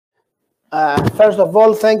First of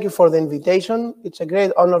all, thank you for the invitation. It's a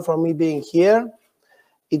great honor for me being here.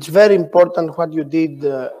 It's very important what you did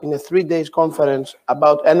in a 3-day conference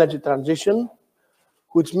about energy transition,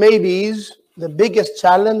 which maybe is the biggest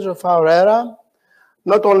challenge of our era,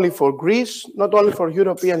 not only for Greece, not only for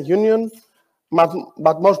European Union,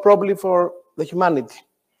 but most probably for the humanity.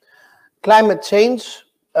 Climate change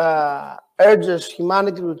urges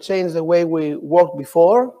humanity to change the way we worked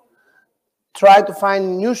before, try to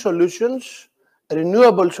find new solutions,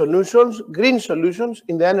 renewable solutions, green solutions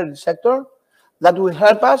in the energy sector that will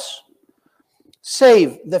help us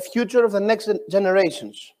save the future of the next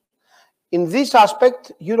generations. In this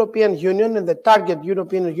aspect, European Union and the target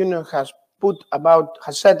European Union has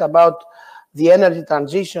set about the energy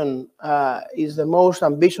transition is the most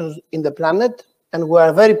ambitious in the planet, and we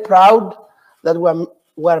are very proud that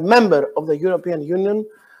we are a member of the European Union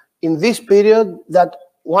in this period that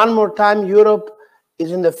one more time Europe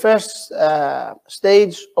is in the first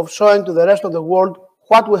stage of showing to the rest of the world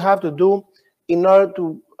what we have to do in order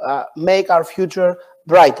to make our future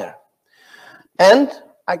brighter. And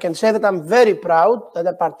I can say that I'm very proud that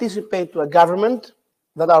I participate to a government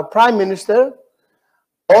that our Prime Minister,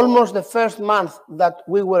 almost the first month that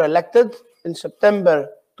we were elected in September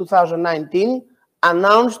 2019,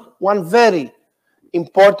 announced one very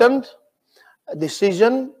important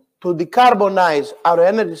decision to decarbonize our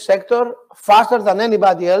energy sector faster than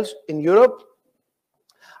anybody else in Europe.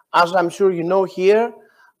 As I'm sure you know here,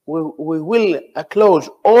 we will close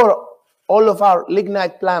all of our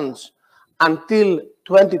lignite plants until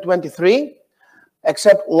 2023,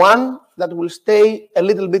 except one that will stay a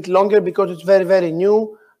little bit longer because it's very, very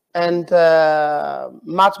new and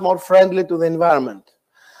much more friendly to the environment.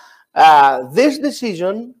 This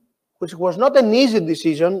decision, which was not an easy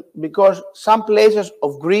decision because some places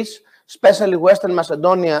of Greece, especially Western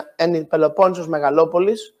Macedonia and in Peloponnesus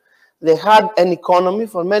Megalopolis, they had an economy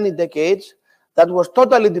for many decades that was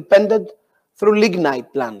totally dependent through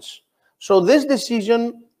lignite plants. So this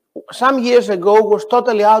decision some years ago was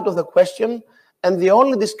totally out of the question, and the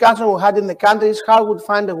only discussion we had in the country is how we would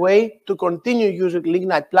find a way to continue using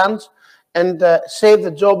lignite plants and save the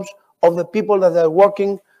jobs of the people that are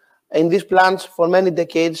working in these plants for many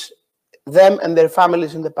decades, them and their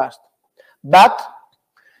families in the past. But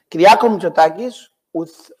Kyriakos Mitsotakis,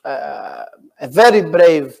 with a very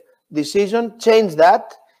brave decision, changed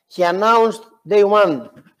that. He announced day one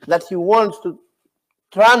that he wants to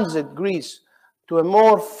transit Greece to a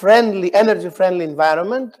more friendly, energy-friendly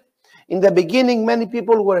environment. In the beginning, many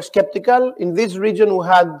people were skeptical. In this region, we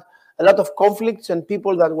had a lot of conflicts and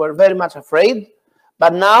people that were very much afraid.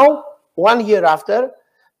 But now, 1 year after,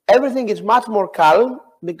 everything is much more calm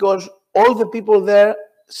because all the people there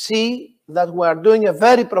see that we are doing a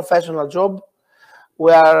very professional job.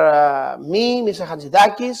 We are, me, Mr.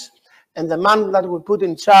 Hatzidakis, and the man that we put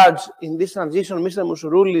in charge in this transition, Mr.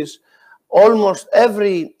 Mousouroulis, almost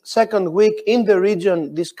every second week in the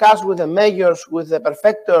region, discuss with the mayors, with the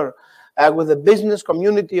prefecture, with the business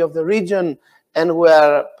community of the region, and we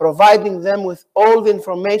are providing them with all the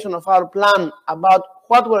information of our plan about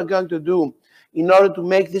what we're going to do in order to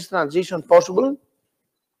make this transition possible.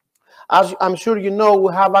 As I'm sure you know,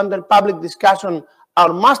 we have under public discussion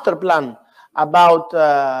our master plan about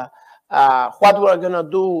what we're going to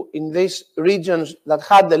do in these regions that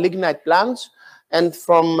had the lignite plants. And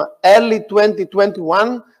from early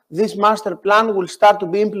 2021, this master plan will start to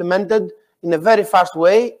be implemented in a very fast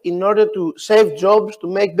way in order to save jobs, to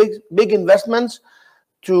make big investments,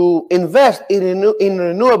 to invest in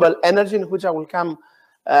renewable energy, in which I will come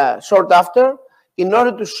short after, in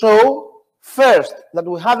order to show first that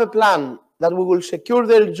we have a plan, that we will secure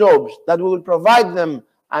their jobs, that we will provide them,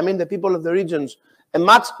 I mean the people of the regions, a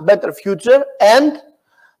much better future, and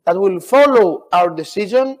that will follow our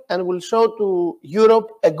decision and will show to Europe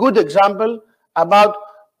a good example about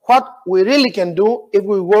what we really can do if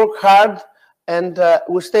we work hard and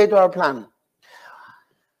we stay to our plan.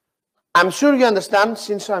 I'm sure you understand,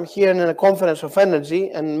 since I'm here in a conference of energy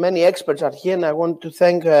and many experts are here, and I want to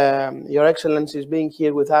thank Your Excellencies being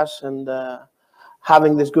here with us and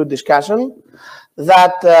having this good discussion,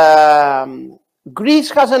 that Greece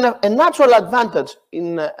has a natural advantage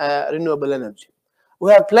in renewable energy.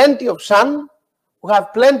 We have plenty of sun, we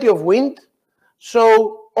have plenty of wind,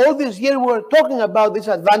 so all this year we were talking about these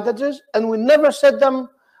advantages and we never set them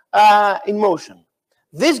in motion.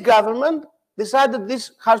 This government decided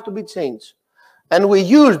this has to be changed, and we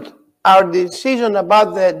used our decision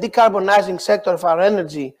about the decarbonizing sector of our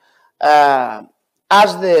energy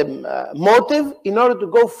as the motive in order to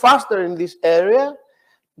go faster in this area,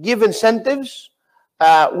 give incentives,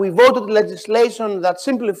 We voted legislation that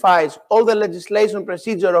simplifies all the legislation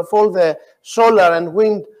procedure of all the solar and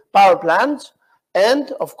wind power plants.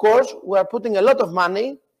 And, of course, we are putting a lot of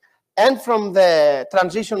money, and from the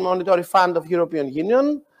Transition Monetary Fund of European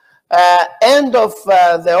Union, and of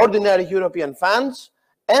the ordinary European funds,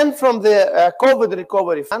 and from the COVID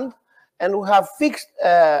Recovery Fund. And we have fixed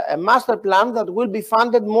a master plan that will be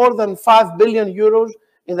funded more than 5 billion euros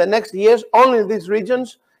in the next years, only in these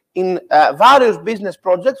regions, in various business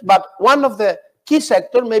projects. But one of the key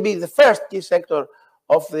sectors, maybe the first key sector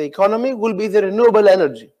of the economy, will be the renewable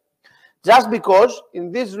energy. Just because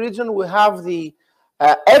in this region we have the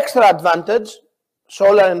extra advantage,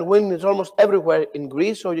 solar and wind is almost everywhere in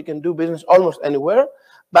Greece, so you can do business almost anywhere.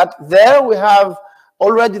 But there we have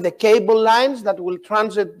already the cable lines that will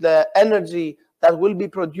transit the energy that will be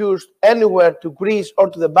produced anywhere to Greece or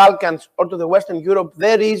to the Balkans or to the Western Europe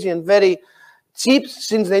very easy and very cheap,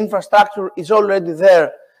 since the infrastructure is already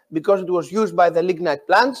there because it was used by the lignite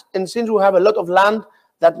plants, and since we have a lot of land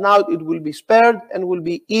that now it will be spared and will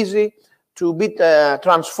be easy to be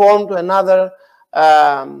transformed to another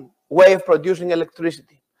way of producing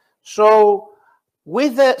electricity. So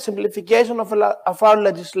with the simplification of our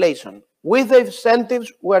legislation, with the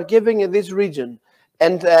incentives we are giving in this region,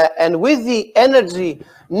 and with the energy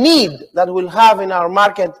need that we'll have in our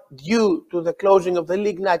market due to the closing of the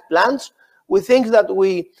lignite plants, we think that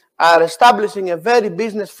we are establishing a very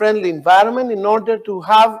business-friendly environment in order to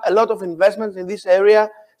have a lot of investments in this area,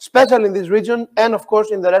 especially in this region, and of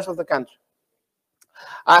course in the rest of the country.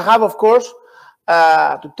 I have, of course,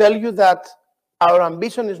 to tell you that our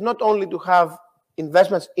ambition is not only to have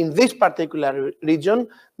investments in this particular region.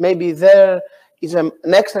 Maybe there is an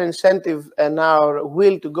extra incentive and our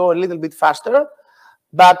will to go a little bit faster,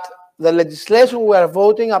 but the legislation we are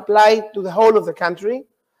voting applies to the whole of the country.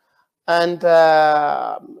 And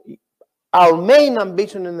our main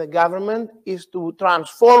ambition in the government is to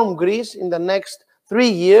transform Greece in the next 3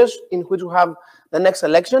 years, in which we have the next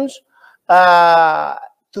elections,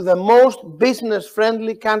 to the most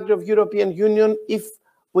business-friendly country of European Union, if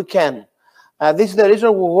we can. This is the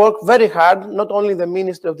reason we work very hard, not only the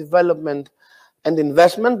Ministry of Development and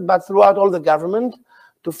Investment, but throughout all the government,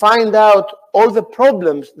 to find out all the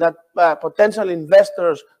problems that potential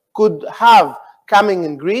investors could have coming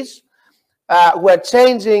in Greece. We're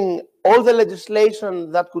changing all the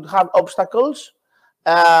legislation that could have obstacles.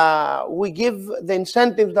 We give the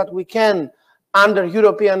incentives that we can under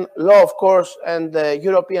European law, of course, and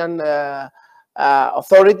European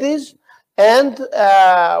authorities. And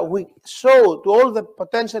we show to all the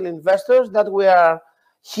potential investors that we are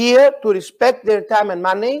here to respect their time and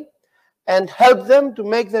money and help them to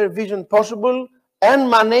make their vision possible and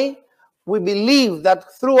money. We believe that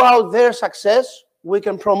throughout their success, we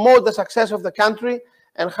can promote the success of the country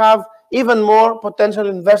and have even more potential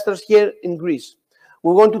investors here in Greece.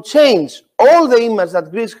 We want to change all the image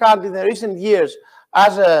that Greece had in the recent years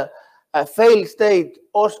as a failed state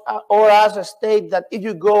or as a state that if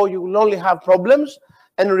you go, you will only have problems,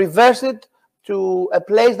 and reverse it to a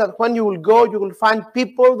place that when you will go, you will find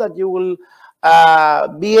people that you will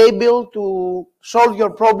be able to solve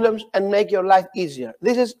your problems and make your life easier.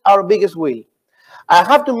 This is our biggest will. I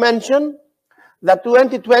have to mention that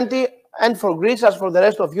 2020, and for Greece as for the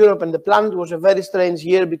rest of Europe and the planet, was a very strange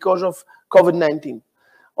year because of COVID-19.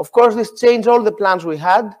 Of course, this changed all the plans we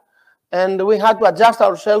had, and we had to adjust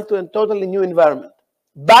ourselves to a totally new environment.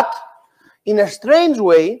 But in a strange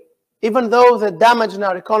way, even though the damage in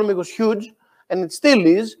our economy was huge, and it still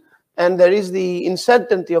is, and there is the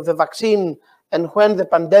uncertainty of the vaccine and when the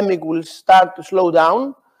pandemic will start to slow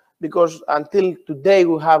down, because until today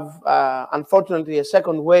we have, unfortunately, a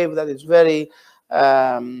second wave that is very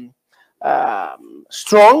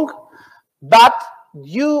strong. But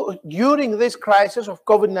during this crisis of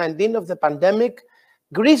COVID-19, of the pandemic,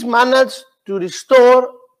 Greece managed to restore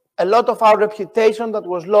a lot of our reputation that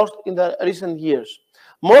was lost in the recent years.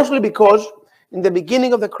 Mostly because in the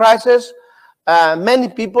beginning of the crisis, many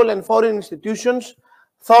people and foreign institutions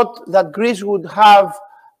thought that Greece would have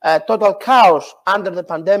total chaos under the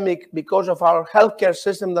pandemic because of our healthcare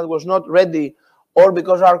system that was not ready, or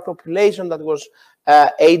because our population that was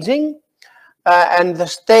aging, and the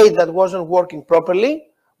state that wasn't working properly.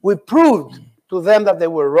 We proved to them that they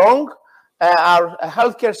were wrong. Our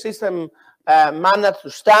healthcare system managed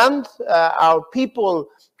to stand. Our people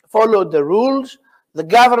followed the rules. The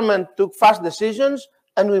government took fast decisions,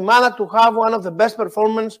 and we managed to have one of the best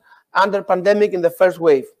performances under pandemic in the first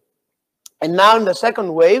wave. And now in the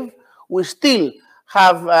second wave, we still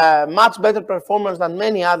have much better performance than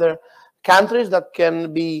many other countries that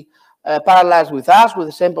can be paralyzed with us, with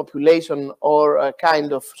the same population or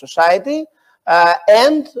kind of society.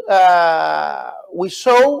 and we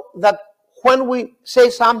saw that when we say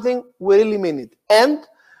something, we really mean it. And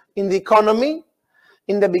in the economy,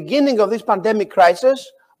 in the beginning of this pandemic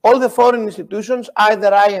crisis, all the foreign institutions, either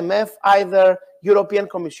IMF, either European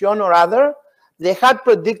Commission or other, they had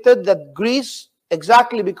predicted that Greece,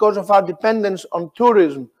 exactly because of our dependence on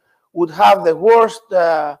tourism, would have the worst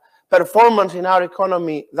performance in our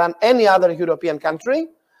economy than any other European country.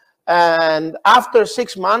 And after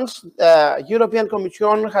 6 months, the European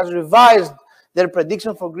Commission has revised their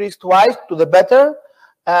prediction for Greece twice to the better.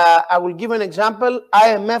 I will give an example.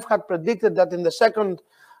 IMF had predicted that in the second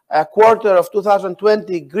quarter of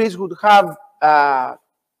 2020, Greece would have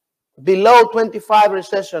below 25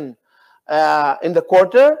 recession in the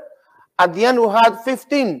quarter. At the end, we had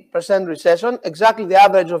 15% recession, exactly the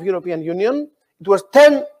average of European Union. It was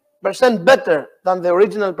 10% better than the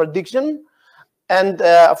original prediction. And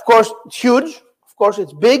of course, it's huge. Of course,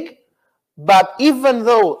 it's big. But even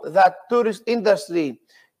though that tourist industry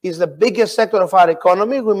is the biggest sector of our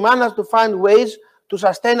economy, we managed to find ways to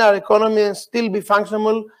sustain our economy and still be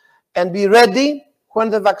functional and be ready when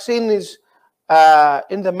the vaccine is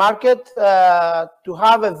in the market to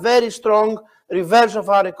have a very strong reverse of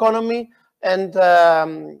our economy. And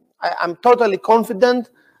I'm totally confident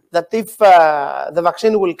that if the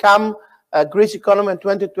vaccine will come, Greece economy in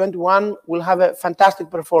 2021 will have a fantastic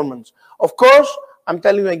performance. Of course, I'm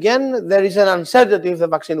telling you again, there is an uncertainty if the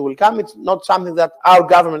vaccine will come. It's not something that our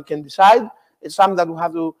government can decide. It's something that we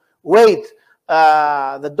have to wait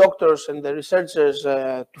the doctors and the researchers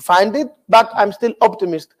to find it. But I'm still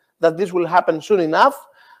optimistic that this will happen soon enough.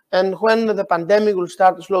 And when the pandemic will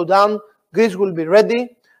start to slow down, Greece will be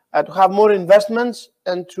ready to have more investments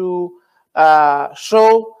and to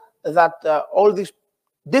show that all this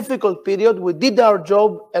difficult period, we did our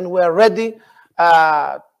job and we are ready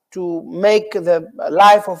to make the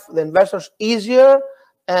life of the investors easier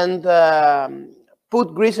and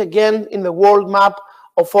put Greece again in the world map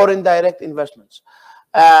of foreign direct investments.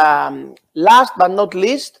 Last but not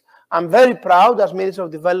least, I'm very proud as Minister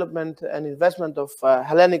of Development and Investment of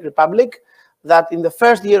Hellenic Republic that in the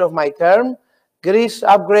first year of my term, Greece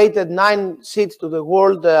upgraded 9 seats to the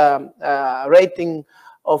world rating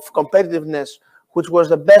of competitiveness, which was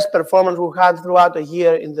the best performance we had throughout a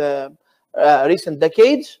year in the recent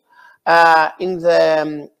decades. In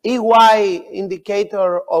the EY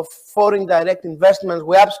indicator of foreign direct investments,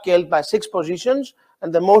 we upscaled by 6 positions.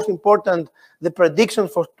 And the most important, the predictions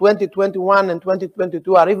for 2021 and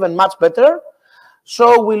 2022 are even much better.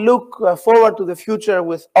 So we look forward to the future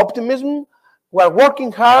with optimism. We are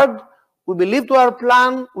working hard. We believe to our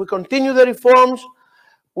plan. We continue the reforms.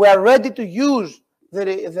 We are ready to use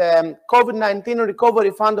the COVID-19 Recovery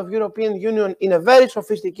Fund of European Union in a very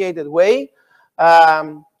sophisticated way.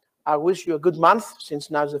 I wish you a good month, since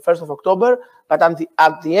now is the 1st of October. But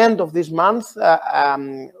at the end of this month,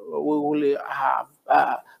 we will have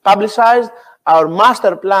publicized our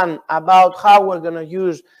master plan about how we're going to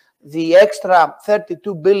use the extra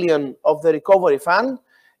 32 billion of the Recovery Fund,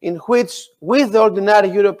 in which, with the ordinary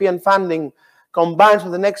European funding, combines for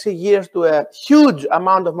the next 6 years to a huge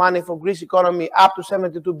amount of money for Greece economy, up to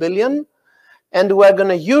 72 billion. And we're going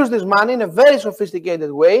to use this money in a very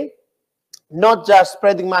sophisticated way, not just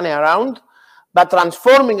spreading money around, but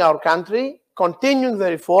transforming our country, continuing the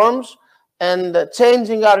reforms, and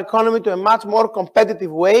changing our economy to a much more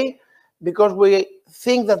competitive way, because we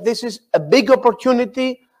think that this is a big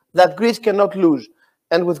opportunity that Greece cannot lose.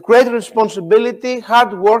 And with great responsibility,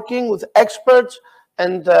 hard working with experts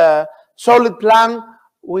and solid plan,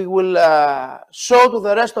 we will show to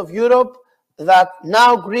the rest of Europe that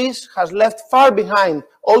now Greece has left far behind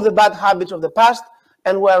all the bad habits of the past,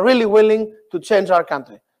 and we are really willing to change our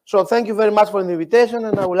country. So thank you very much for the invitation,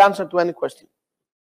 and I will answer to any questions.